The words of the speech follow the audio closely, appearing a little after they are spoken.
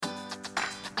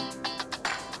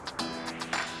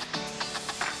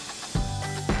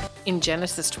In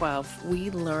Genesis 12,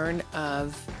 we learn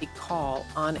of a call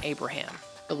on Abraham.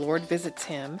 The Lord visits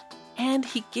him and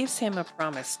he gives him a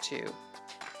promise too.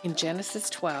 In Genesis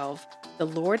 12, the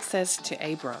Lord says to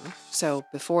Abram, so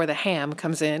before the Ham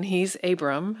comes in, he's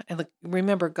Abram. And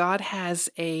remember,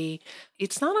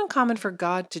 it's not uncommon for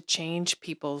God to change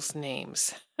people's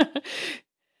names.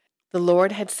 The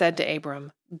Lord had said to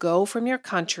Abram, "Go from your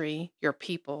country, your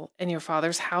people, and your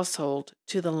father's household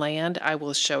to the land I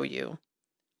will show you.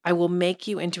 I will make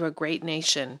you into a great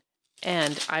nation,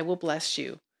 and I will bless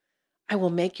you. I will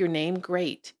make your name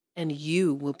great, and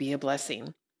you will be a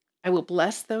blessing. I will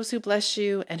bless those who bless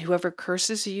you, and whoever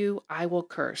curses you, I will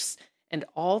curse. And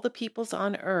all the peoples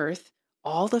on earth,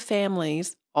 all the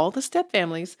families, all the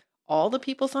stepfamilies, all the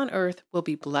peoples on earth will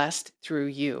be blessed through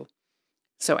you."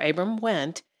 So Abram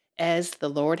went as the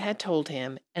Lord had told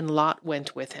him, and Lot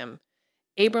went with him.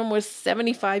 Abram was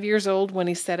 75 years old when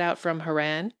he set out from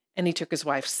Haran, and he took his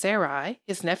wife Sarai,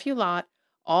 his nephew Lot,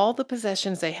 all the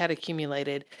possessions they had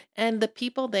accumulated, and the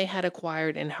people they had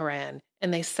acquired in Haran,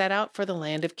 and they set out for the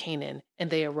land of Canaan, and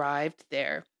they arrived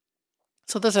there.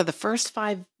 So those are the first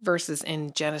 5 verses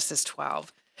in Genesis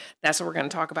 12. That's what we're going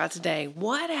to talk about today.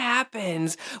 What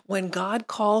happens when God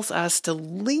calls us to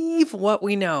leave what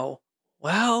we know?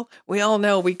 Well, we all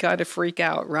know we kind of freak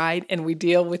out, right? And we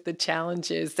deal with the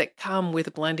challenges that come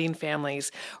with blending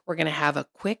families. We're going to have a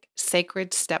quick Sacred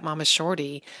Stepmama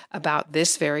Shorty about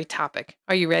this very topic.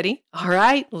 Are you ready? All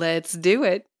right, let's do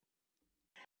it.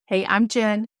 Hey, I'm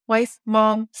Jen, wife,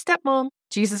 mom, stepmom,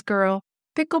 Jesus girl,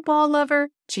 pickleball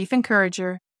lover, chief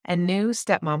encourager, and new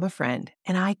stepmama friend.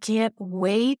 And I can't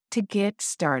wait to get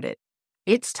started.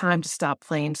 It's time to stop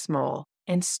playing small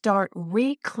and start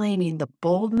reclaiming the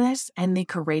boldness and the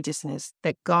courageousness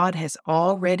that God has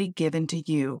already given to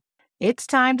you. It's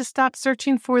time to stop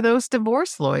searching for those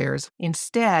divorce lawyers.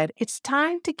 Instead, it's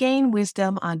time to gain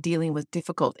wisdom on dealing with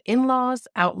difficult in-laws,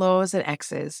 outlaws, and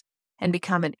exes, and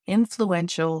become an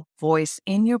influential voice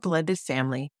in your blended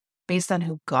family based on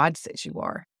who God says you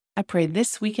are. I pray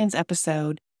this weekend's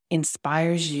episode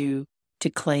inspires you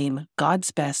to claim God's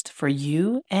best for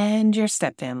you and your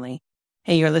stepfamily.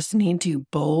 Hey, you're listening to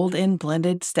Bold and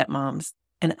Blended Stepmoms,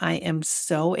 and I am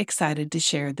so excited to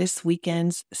share this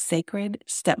weekend's Sacred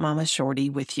Stepmama Shorty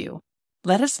with you.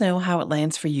 Let us know how it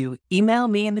lands for you. Email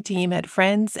me and the team at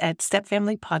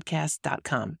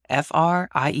friends@stepfamilypodcast.com.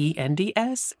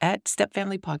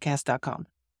 friends@stepfamilypodcast.com.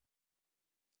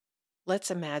 Let's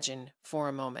imagine for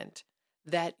a moment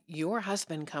that your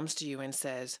husband comes to you and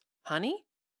says, "Honey,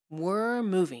 we're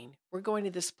moving. We're going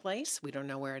to this place. We don't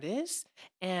know where it is.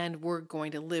 And we're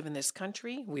going to live in this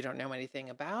country we don't know anything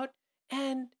about.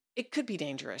 And it could be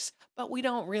dangerous, but we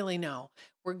don't really know.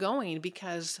 We're going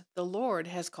because the Lord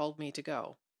has called me to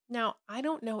go." Now, I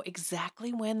don't know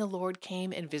exactly when the Lord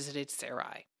came and visited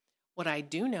Sarai. What I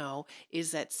do know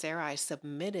is that Sarai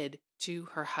submitted to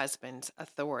her husband's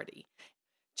authority.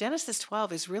 Genesis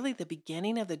 12 is really the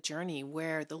beginning of the journey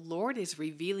where the Lord is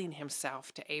revealing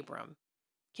himself to Abram.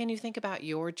 Can you think about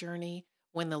your journey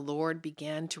when the Lord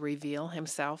began to reveal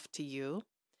himself to you?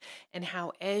 And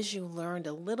how, as you learned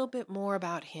a little bit more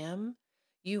about him,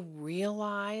 you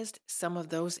realized some of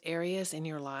those areas in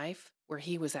your life where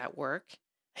he was at work?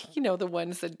 You know, the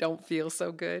ones that don't feel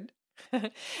so good.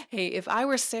 Hey, if I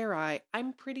were Sarai,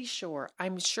 I'm sure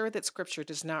that scripture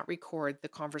does not record the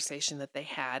conversation that they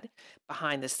had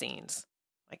behind the scenes.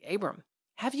 Like, "Abram,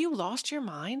 have you lost your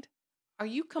mind? Are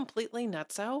you completely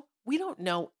nutso? We don't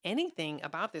know anything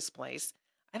about this place.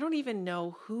 I don't even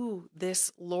know who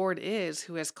this Lord is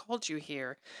who has called you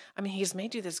here. I mean, he's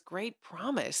made you this great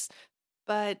promise,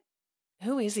 but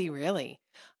who is he really?"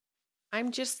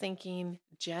 I'm just thinking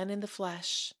Jen in the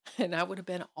flesh, and I would have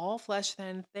been all flesh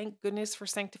then. Thank goodness for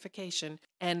sanctification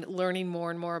and learning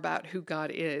more and more about who God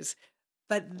is.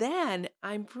 But then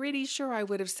I'm pretty sure I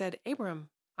would have said, "Abram,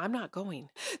 I'm not going."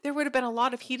 There would have been a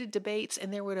lot of heated debates,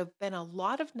 and there would have been a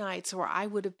lot of nights where I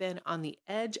would have been on the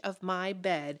edge of my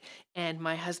bed, and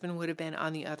my husband would have been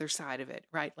on the other side of it,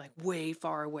 right? Like way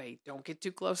far away. "Don't get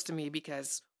too close to me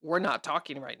because we're not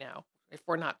talking right now. If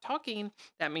we're not talking,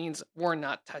 that means we're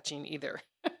not touching either."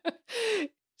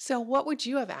 So, what would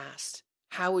you have asked?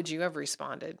 How would you have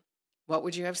responded? What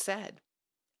would you have said?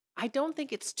 I don't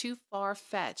think it's too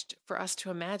far-fetched for us to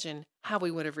imagine how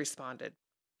we would have responded.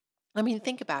 I mean,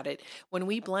 think about it. When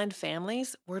we blend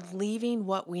families, we're leaving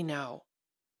what we know.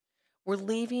 We're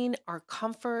leaving our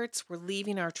comforts, we're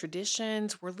leaving our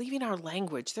traditions, we're leaving our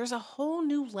language. There's a whole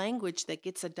new language that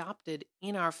gets adopted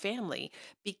in our family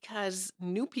because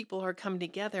new people are coming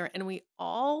together and we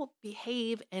all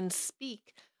behave and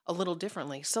speak a little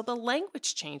differently. So the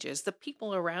language changes, the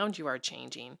people around you are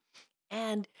changing.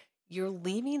 And you're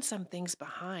leaving some things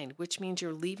behind, which means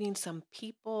you're leaving some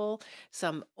people,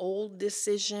 some old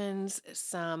decisions,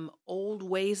 some old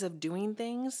ways of doing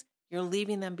things. You're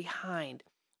leaving them behind.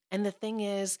 And the thing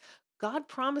is, God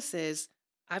promises,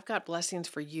 I've got blessings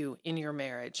for you in your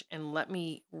marriage. And let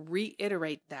me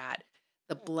reiterate that.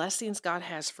 The blessings God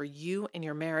has for you and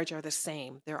your marriage are the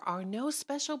same. There are no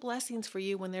special blessings for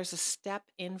you when there's a step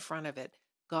in front of it.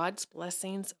 God's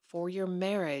blessings for your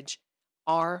marriage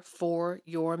are for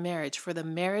your marriage, for the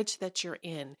marriage that you're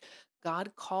in.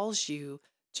 God calls you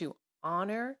to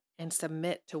honor and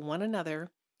submit to one another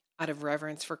out of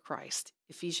reverence for Christ.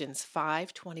 Ephesians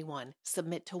 5:21,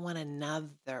 submit to one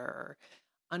another,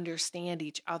 understand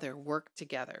each other, work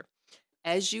together.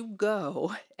 As you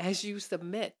go, as you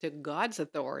submit to God's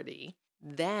authority,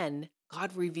 then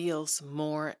God reveals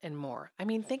more and more. I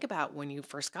mean, think about when you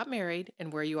first got married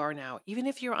and where you are now. Even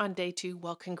if you're on day 2,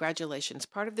 well, congratulations.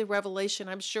 Part of the revelation,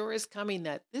 I'm sure, is coming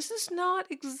that this is not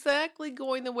exactly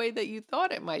going the way that you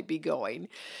thought it might be going.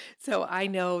 So I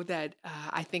know that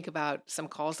I think about some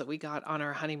calls that we got on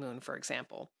our honeymoon, for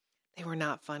example. They were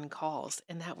not fun calls.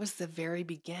 And that was the very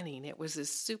beginning. It was a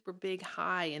super big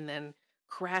high and then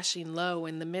crashing low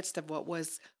in the midst of what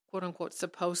was, quote unquote,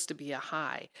 supposed to be a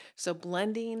high. So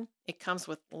blending, it comes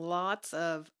with lots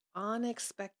of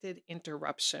unexpected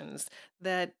interruptions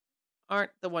that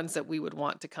aren't the ones that we would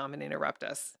want to come and interrupt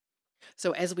us.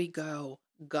 So as we go,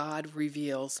 God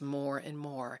reveals more and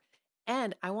more.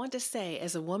 And I want to say,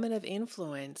 as a woman of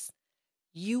influence,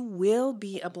 you will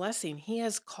be a blessing. He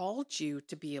has called you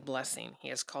to be a blessing. He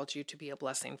has called you to be a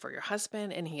blessing for your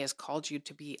husband, and he has called you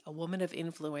to be a woman of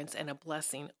influence and a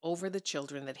blessing over the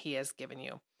children that he has given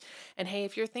you. And hey,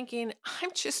 if you're thinking,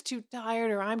 I'm just too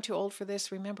tired or I'm too old for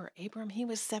this, remember, Abram, he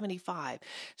was 75.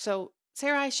 So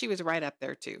Sarai, she was right up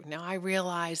there too. Now, I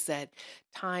realize that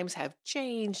times have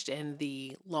changed and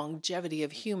the longevity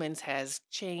of humans has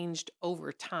changed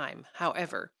over time.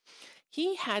 However,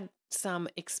 he had some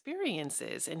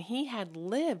experiences and he had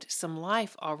lived some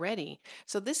life already.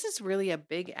 So this is really a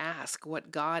big ask,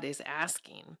 what God is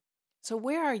asking. So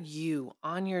where are you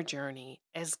on your journey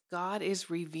as God is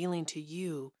revealing to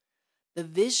you the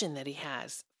vision that he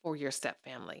has for your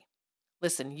stepfamily?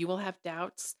 Listen, you will have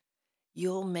doubts.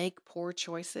 You'll make poor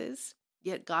choices,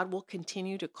 yet God will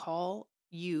continue to call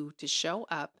you to show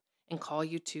up and call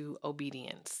you to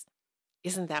obedience.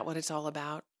 Isn't that what it's all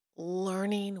about?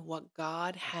 Learning what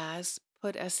God has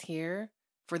put us here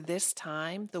for this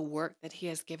time, the work that he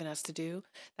has given us to do.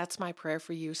 That's my prayer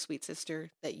for you, sweet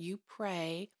sister, that you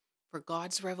pray for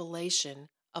God's revelation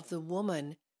of the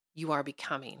woman you are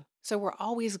becoming. So we're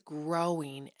always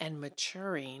growing and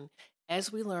maturing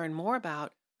as we learn more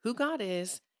about who God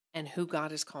is and who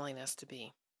God is calling us to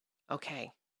be.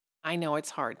 Okay, I know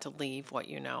it's hard to leave what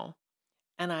you know,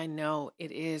 and I know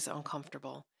it is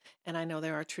uncomfortable. And I know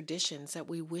there are traditions that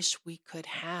we wish we could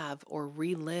have or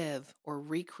relive or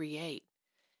recreate.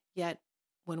 Yet,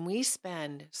 when we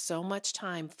spend so much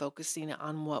time focusing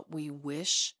on what we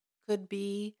wish could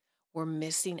be, we're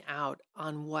missing out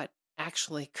on what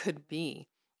actually could be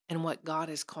and what God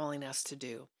is calling us to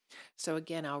do. So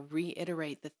again, I'll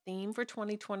reiterate, the theme for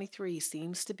 2023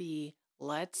 seems to be,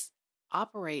 let's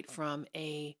operate from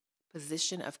a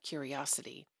position of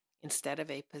curiosity instead of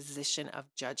a position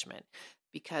of judgment.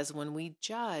 Because when we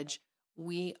judge,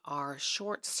 we are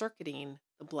short-circuiting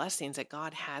the blessings that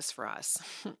God has for us.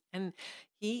 And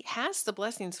he has the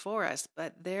blessings for us,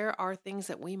 but there are things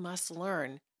that we must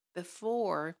learn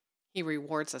before he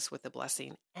rewards us with the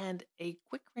blessing. And a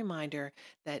quick reminder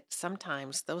that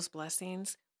sometimes those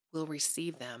blessings, we'll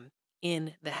receive them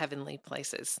in the heavenly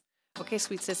places. Okay,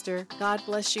 sweet sister, God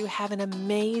bless you. Have an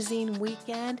amazing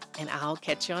weekend, and I'll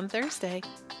catch you on Thursday.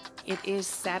 It is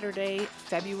Saturday,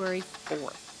 February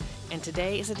 4th, and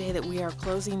today is a day that we are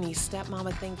closing the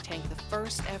Stepmama Think Tank, the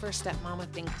first ever Stepmama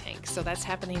Think Tank. So that's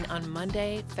happening on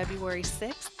Monday, February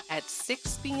 6th at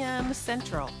 6 p.m.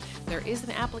 Central. There is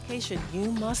an application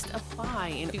you must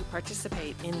apply to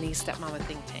participate in the Stepmama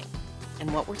Think Tank.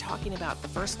 And what we're talking about, the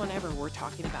first one ever, we're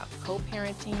talking about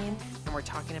co-parenting and we're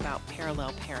talking about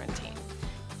parallel parenting.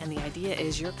 And the idea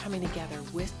is you're coming together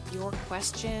with your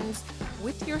questions,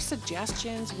 with your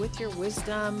suggestions, with your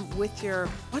wisdom, with your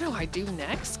what do I do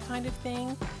next kind of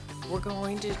thing. We're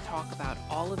going to talk about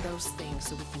all of those things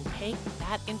so we can take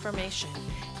that information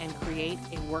and create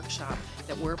a workshop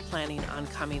that we're planning on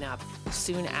coming up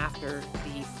soon after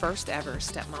the first ever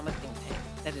Stepmama Think Tank.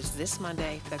 That is this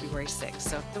Monday, February 6th.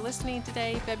 So if you're listening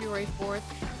today, February 4th,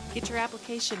 get your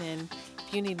application in.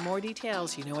 If you need more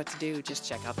details, you know what to do. Just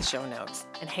check out the show notes.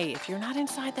 And hey, if you're not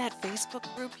inside that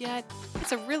Facebook group yet,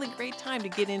 it's a really great time to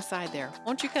get inside there.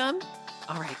 Won't you come?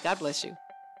 All right, God bless you.